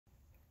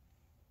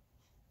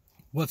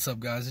What's up,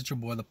 guys? It's your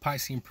boy, the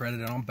Piscean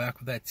Predator, and I'm back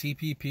with that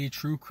TPP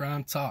True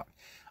Crime Talk.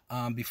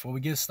 Before we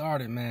get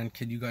started, man,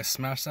 could you guys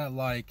smash that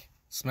like,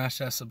 smash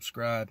that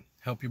subscribe,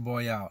 help your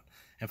boy out.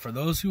 And for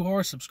those who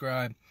are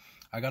subscribed,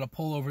 I got a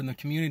poll over in the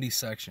community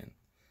section.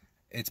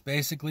 It's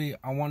basically,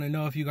 I want to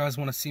know if you guys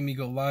want to see me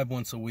go live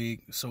once a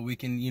week so we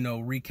can,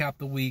 recap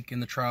the week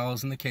and the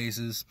trials and the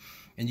cases,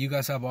 and you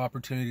guys have an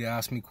opportunity to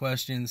ask me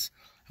questions,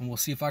 and we'll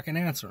see if I can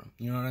answer them.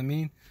 You know what I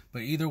mean?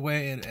 But either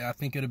way, I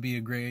think it'll be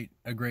a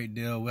great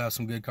deal. We'll have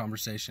some good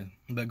conversation.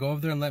 But go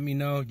over there and let me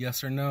know,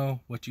 yes or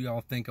no, what you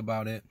all think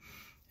about it,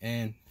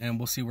 and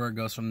we'll see where it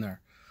goes from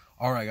there.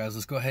 All right, guys,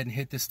 let's go ahead and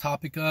hit this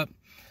topic up.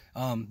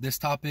 This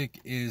topic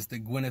is the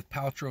Gwyneth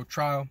Paltrow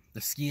trial,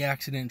 the ski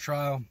accident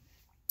trial,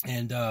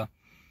 and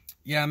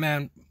yeah,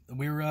 man,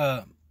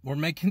 we're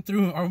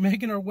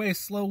making our way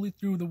slowly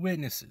through the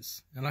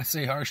witnesses, and I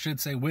should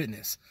say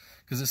witness,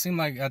 because it seemed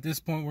like at this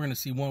point we're gonna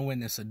see one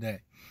witness a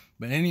day.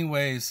 But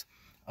anyways,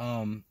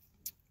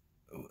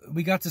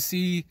 we got to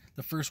see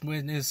the first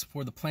witness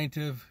for the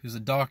plaintiff, who's a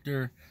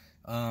doctor,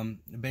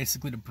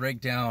 basically to break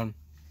down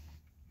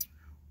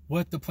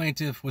what the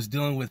plaintiff was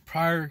dealing with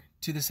prior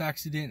to this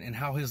accident and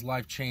how his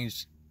life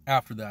changed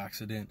after the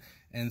accident.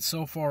 And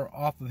so far,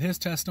 off of his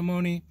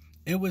testimony,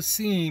 it was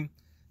seen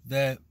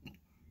that,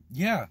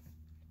 yeah,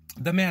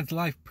 the man's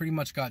life pretty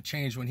much got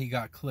changed when he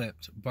got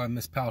clipped by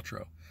Miss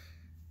Paltrow,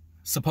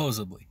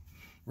 supposedly,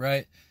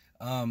 right?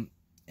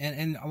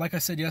 And like I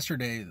said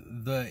yesterday,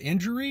 the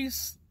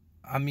injuries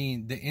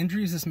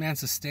this man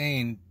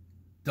sustained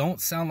don't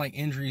sound like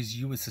injuries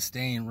you would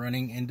sustain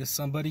running into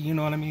somebody, you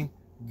know what I mean?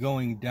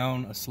 Going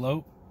down a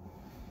slope,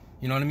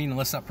 you know what I mean?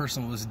 Unless that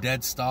person was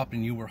dead stopped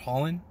and you were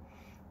hauling.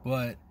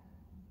 But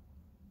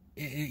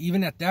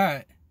even at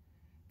that,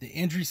 the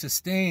injury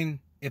sustained,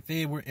 if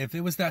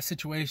it was that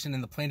situation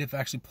and the plaintiff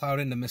actually plowed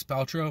into Miss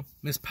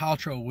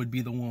Paltrow would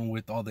be the one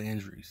with all the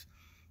injuries.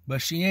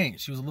 But she ain't.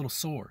 She was a little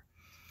sore.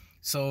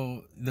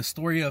 So the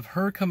story of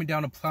her coming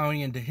down and plowing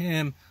into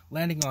him,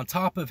 landing on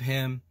top of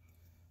him,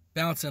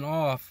 bouncing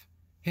off,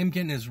 him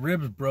getting his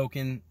ribs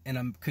broken and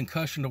a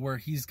concussion to where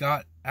he has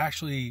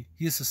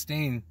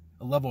sustained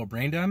a level of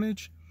brain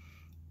damage.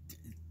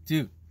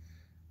 Dude,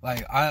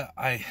 like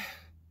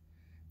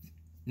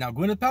now,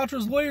 Gwyneth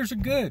Paltrow's lawyers are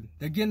good.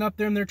 They're getting up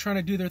there and they're trying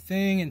to do their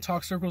thing and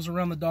talk circles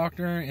around the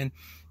doctor and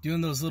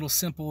doing those little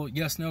simple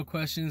yes-no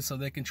questions so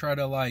they can try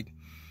to,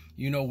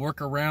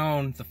 work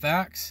around the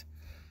facts.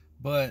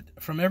 But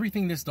from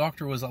everything this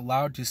doctor was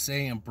allowed to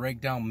say and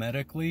break down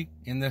medically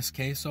in this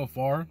case so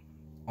far,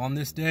 on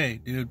this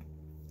day, dude,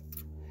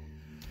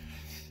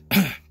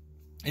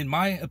 in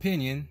my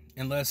opinion,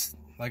 unless,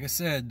 like I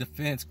said,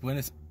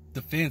 Gwyneth's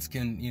defense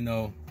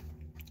can,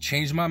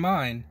 change my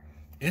mind,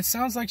 it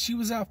sounds like she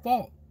was at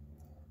fault.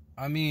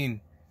 I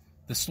mean,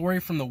 the story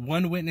from the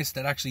one witness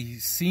that actually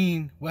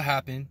seen what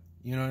happened,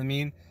 you know what I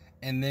mean?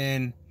 And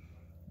then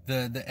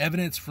the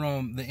evidence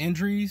from the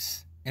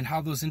injuries and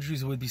how those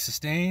injuries would be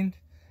sustained,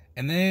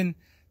 and then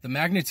the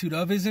magnitude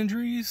of his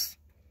injuries.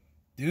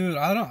 Dude,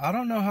 I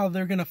don't know how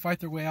they're going to fight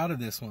their way out of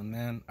this one,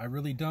 man. I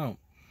really don't.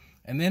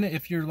 And then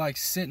if you're like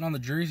sitting on the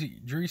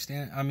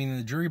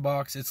the jury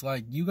box, it's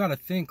like you got to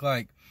think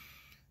like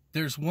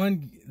there's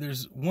one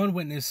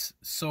witness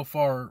so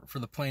far for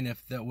the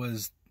plaintiff that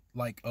was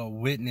like a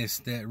witness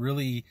that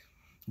really,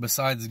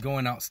 besides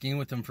going out skiing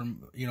with him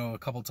from, a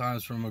couple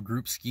times from a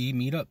group ski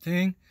meetup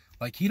thing,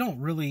 like he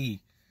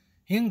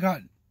ain't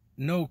got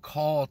no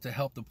call to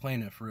help the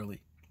plaintiff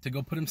really, to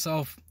go put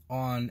himself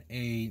on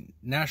a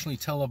nationally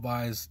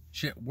televised,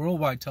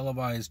 worldwide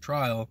televised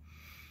trial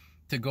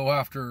to go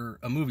after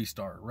a movie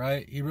star,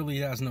 right? He really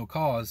has no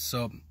cause.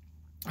 So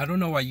I don't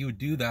know why you would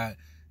do that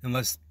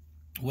unless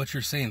what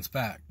you're saying is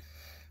fact.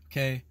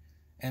 Okay.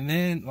 And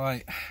then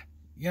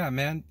yeah,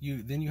 man,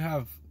 you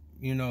have,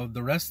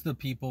 the rest of the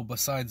people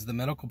besides the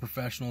medical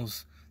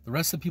professionals, the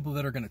rest of the people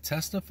that are going to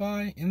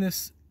testify in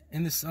this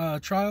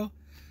trial,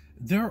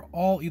 they're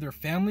all either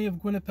family of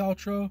Gwyneth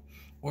Paltrow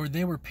or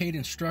they were paid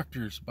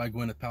instructors by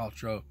Gwyneth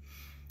Paltrow.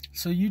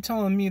 So you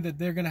telling me that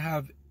they're going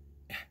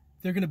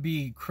to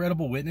be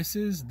credible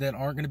witnesses that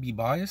aren't going to be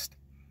biased?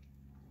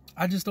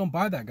 I just don't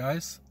buy that,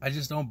 guys. I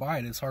just don't buy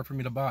it. It's hard for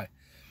me to buy.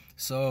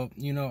 So,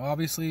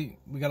 obviously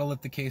we got to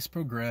let the case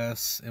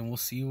progress and we'll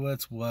see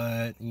what's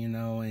what,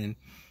 and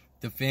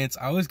defense.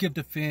 I always give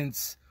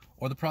defense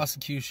or the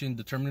prosecution,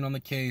 determining on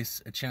the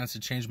case, a chance to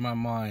change my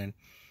mind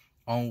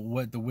on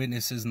what the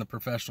witnesses and the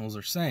professionals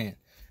are saying.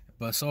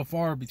 But so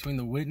far, between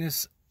the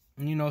witness,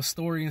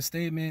 story and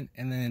statement,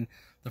 and then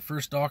the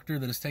first doctor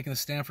that is taking the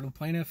stand for the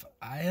plaintiff,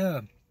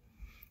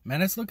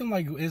 man, it's looking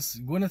like it's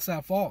Gwyneth's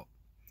at fault.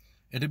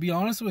 And to be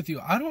honest with you,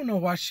 I don't know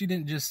why she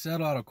didn't just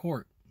settle out of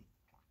court.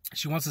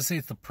 She wants to say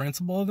it's the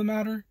principle of the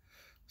matter,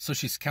 so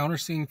she's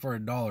countersuing for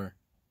 $1.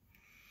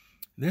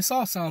 This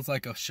all sounds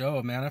like a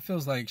show, man. It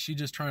feels like she's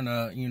just trying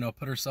to,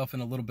 put herself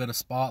in a little bit of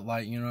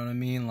spotlight, you know what I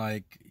mean?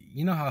 Like,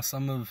 how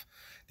some of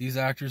these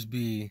actors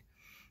be,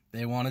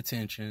 they want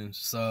attention.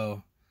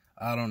 So,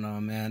 I don't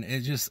know, man.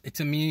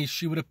 To me,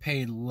 she would have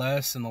paid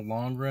less in the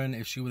long run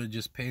if she would have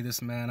just paid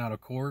this man out of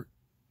court.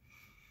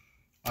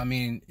 I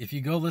mean, if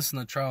you go listen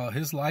to the trial,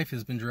 his life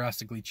has been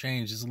drastically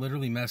changed. It's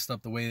literally messed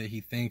up the way that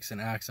he thinks and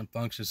acts and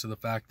functions, to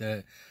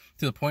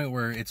the point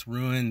where it's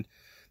ruined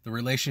the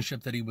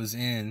relationship that he was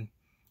in,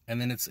 and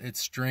then it's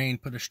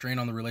put a strain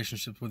on the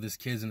relationships with his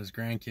kids and his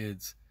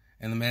grandkids,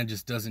 and the man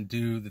just doesn't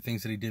do the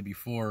things that he did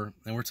before.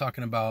 And we're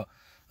talking about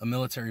a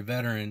military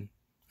veteran,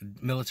 a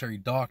military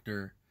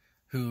doctor,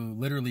 who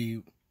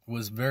literally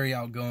was very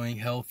outgoing,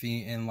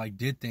 healthy, and like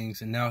did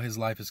things, and now his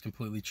life has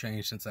completely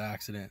changed since the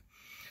accident.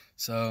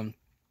 So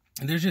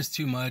there's just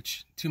too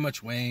much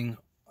weighing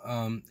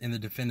in the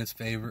defendant's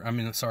favor. I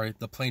mean, sorry,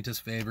 the plaintiff's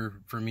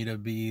favor, for me to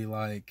be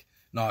like,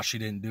 no, she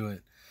didn't do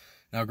it.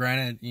 Now,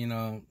 granted, you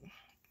know,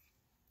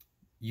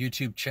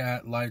 YouTube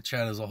chat, live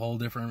chat is a whole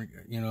different,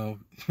 you know,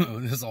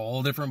 it's a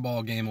whole different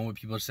ball game on what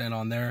people are saying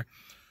on there.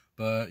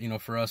 But, you know,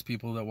 for us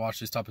people that watch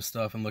this type of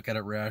stuff and look at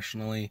it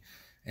rationally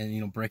and,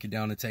 you know, break it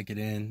down and take it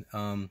in,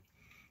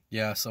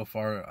 yeah, so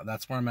far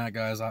that's where I'm at,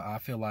 guys. I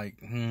feel like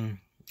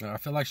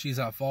she's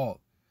at fault,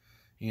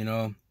 you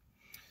know.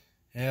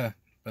 Yeah,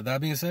 but that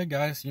being said,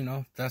 guys, you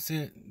know, that's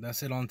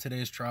it on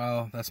today's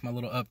trial. That's my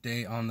little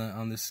update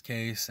on this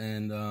case.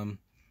 And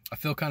I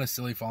feel kind of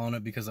silly following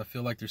it, because I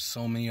feel like there's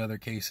so many other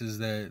cases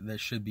that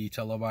should be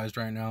televised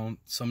right now,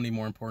 so many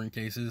more important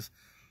cases.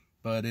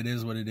 But it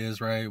is what it is,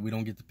 right? We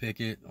don't get to pick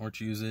it or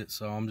choose it,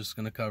 so I'm just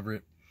gonna cover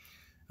it.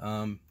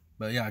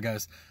 But yeah,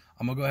 guys,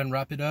 I'm gonna go ahead and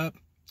wrap it up.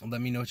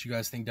 Let me know what you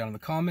guys think down in the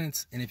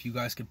comments, and if you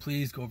guys could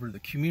please go over to the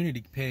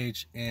community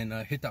page and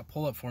hit that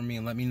poll up for me,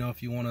 and let me know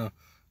if you want to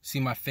see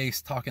my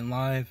face talking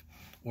live,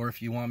 or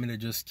if you want me to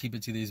just keep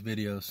it to these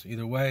videos.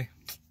 Either way,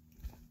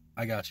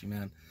 I got you,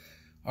 man.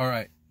 All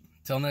right,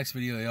 till next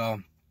video,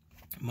 y'all.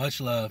 Much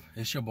love.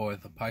 It's your boy,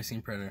 the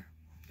Piscean Predator,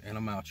 and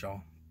I'm out,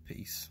 y'all.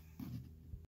 Peace.